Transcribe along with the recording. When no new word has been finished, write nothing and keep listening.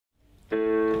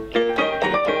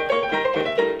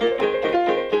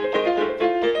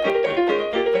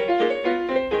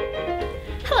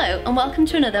and welcome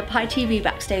to another Pi TV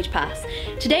Backstage Pass.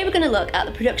 Today we're going to look at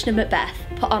the production of Macbeth,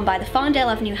 put on by the Farndale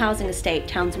Avenue housing estate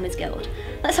Townswomen's Guild.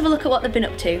 Let's have a look at what they've been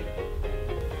up to.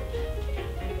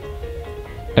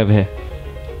 Over here.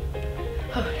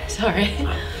 Oh, sorry.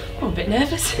 I'm a bit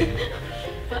nervous.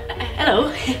 But,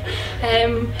 hello.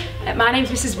 My name's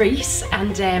Mrs. Reese,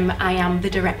 and I am the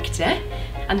director.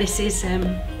 And this is I'm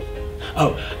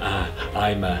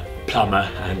a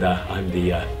plumber, and I'm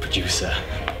the producer.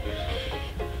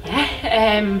 Yeah.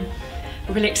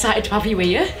 We're really excited to have you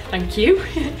here. Thank you.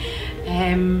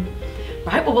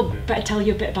 Right. Well, we'll better tell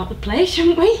you a bit about the play,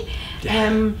 shouldn't we?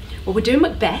 Yeah. Well, we're doing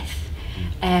Macbeth.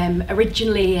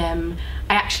 Originally, I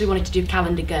actually wanted to do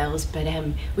Calendar Girls, but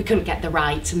we couldn't get the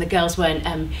rights, and the girls weren't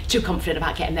too confident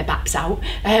about getting their baps out.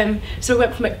 So we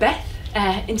went for Macbeth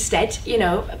instead. You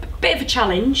know, a bit of a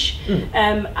challenge. You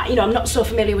know, I'm not so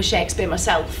familiar with Shakespeare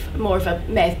myself. More of a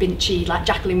Maeve Binchy, like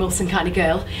Jacqueline Wilson kind of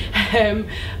girl.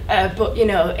 But you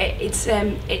know, it's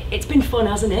been fun,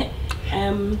 hasn't it?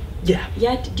 Yeah.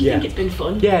 Yeah. Do you think it's been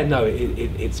fun? Yeah. No,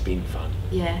 it's been fun.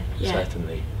 Yeah. Yeah.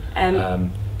 Certainly.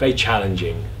 Very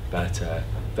challenging, but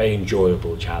very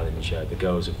enjoyable challenge. The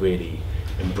girls have really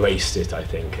embraced it, I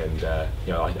think, and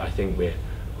you know, I think we're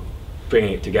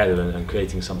bringing it together and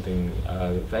creating something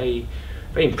very,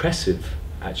 very impressive.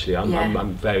 Actually,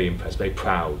 I'm very impressed, very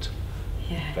proud.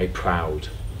 Yeah. Very proud.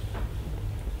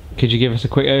 Could you give us a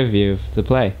quick overview of the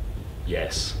play?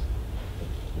 Yes.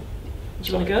 Do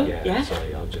you want to go? Yeah.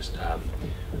 Sorry, I'll just.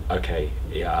 Okay.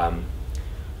 Yeah.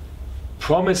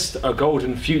 Promised a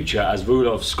golden future as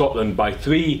ruler of Scotland by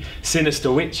 3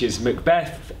 sinister witches,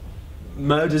 Macbeth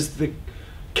murders the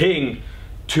king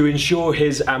to ensure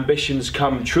his ambitions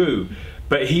come true.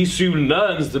 But he soon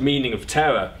learns the meaning of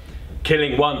terror.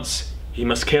 Killing once, he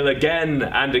must kill again,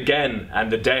 and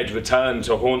the dead return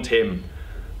to haunt him.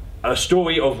 A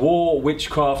story of war,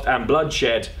 witchcraft, and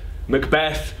bloodshed,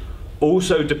 Macbeth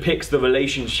also depicts the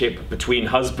relationship between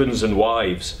husbands and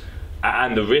wives,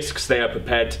 and the risks they are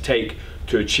prepared to take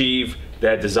to achieve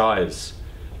their desires.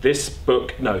 This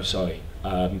book,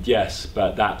 yes,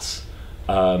 but that's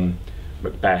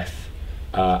Macbeth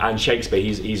and Shakespeare.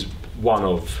 He's one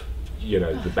of, you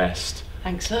know, the best.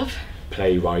 Thanks, love.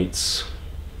 Playwrights.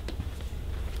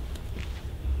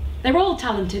 They're all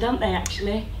talented, aren't they?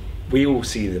 Actually. We all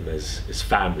see them as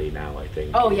family now, I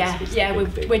think. Oh yeah, yeah.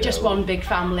 We're just one big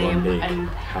family, and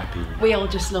happy. We all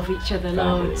just love each other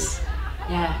loads.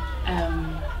 Yeah.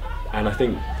 And I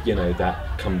think, you know,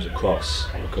 that comes across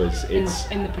because it's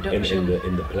in the production,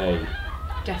 in the play.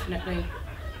 Definitely.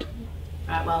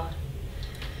 Right. Well,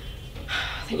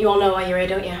 I think you all know why you're here,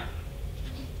 don't you?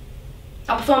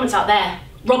 Our performance out there,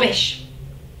 rubbish.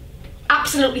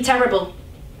 Absolutely terrible.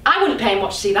 I wouldn't pay and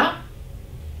watch to see that.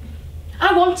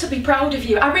 I want to be proud of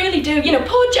you. I really do. You know,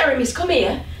 poor Jeremy's come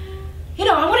here. You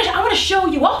know, I want to show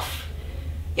you off.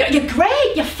 You're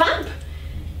great. You're fab.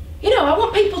 You know, I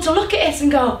want people to look at it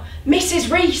and go,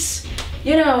 Mrs. Reese,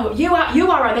 you know, you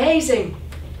are amazing.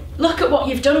 Look at what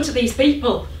you've done to these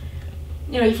people.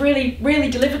 You know, you've really,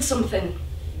 really delivered something.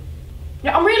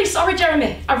 You know, I'm really sorry,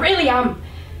 Jeremy. I really am.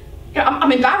 You know,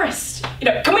 I'm embarrassed. You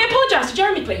know, can we apologise to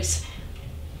Jeremy, please?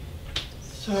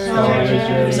 Sorry,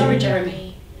 Jeremy. Sorry,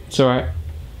 Jeremy. It's alright.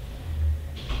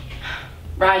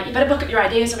 Right, you better book up your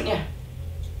ideas, haven't you?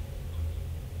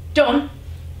 Done.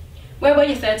 Where were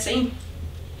you, third scene?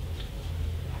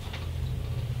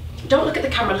 Don't look at the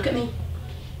camera, look at me.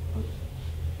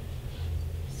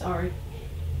 Sorry.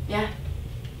 Yeah.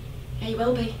 Yeah, you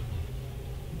will be.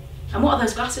 And what are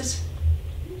those glasses?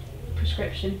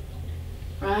 Prescription.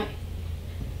 Right.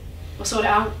 We'll sort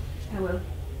it out. I will.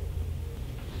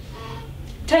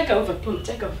 Take over, Plum,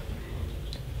 take over.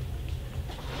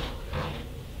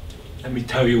 Let me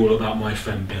tell you all about my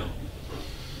friend Bill.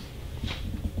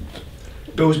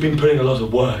 Bill's been putting a lot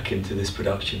of work into this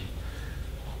production.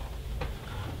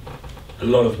 A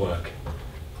lot of work.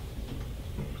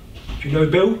 Do you know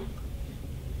Bill?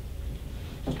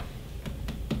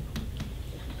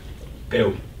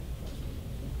 Bill.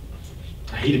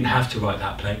 He didn't have to write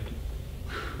that play.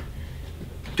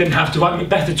 Didn't have to write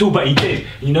Macbeth at all, but he did.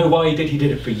 And you know why he did? He did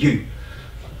it for you.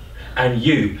 And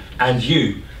you, and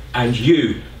you, and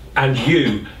you, and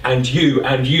you, and you,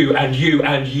 and you, and you,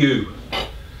 and you.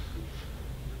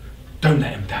 Don't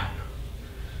let him down.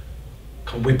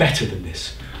 Come on, we're better than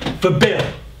this. For Bill,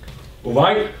 all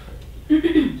right?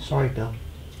 Sorry, Bill.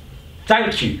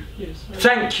 Thank you. Yes,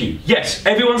 thank you. Yes,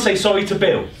 everyone say sorry to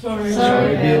Bill. Sorry, Bill.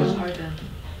 Sorry, Bill.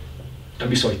 Don't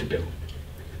be sorry to Bill.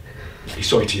 Be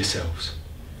sorry to yourselves.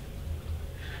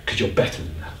 Because you're better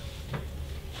than that.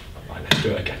 Right, let's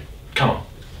do it again. Come on.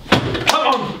 Come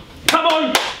on! Come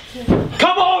on!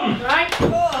 Come on! Right.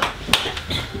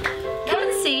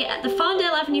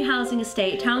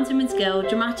 Estate Townswomen's Guild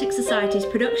Dramatic Society's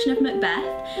production of Macbeth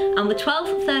on the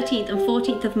 12th, 13th and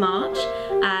 14th of March.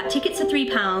 Tickets are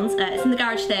 £3, it's in the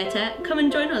Garage Theatre. Come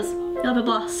and join us, you'll have a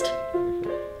blast.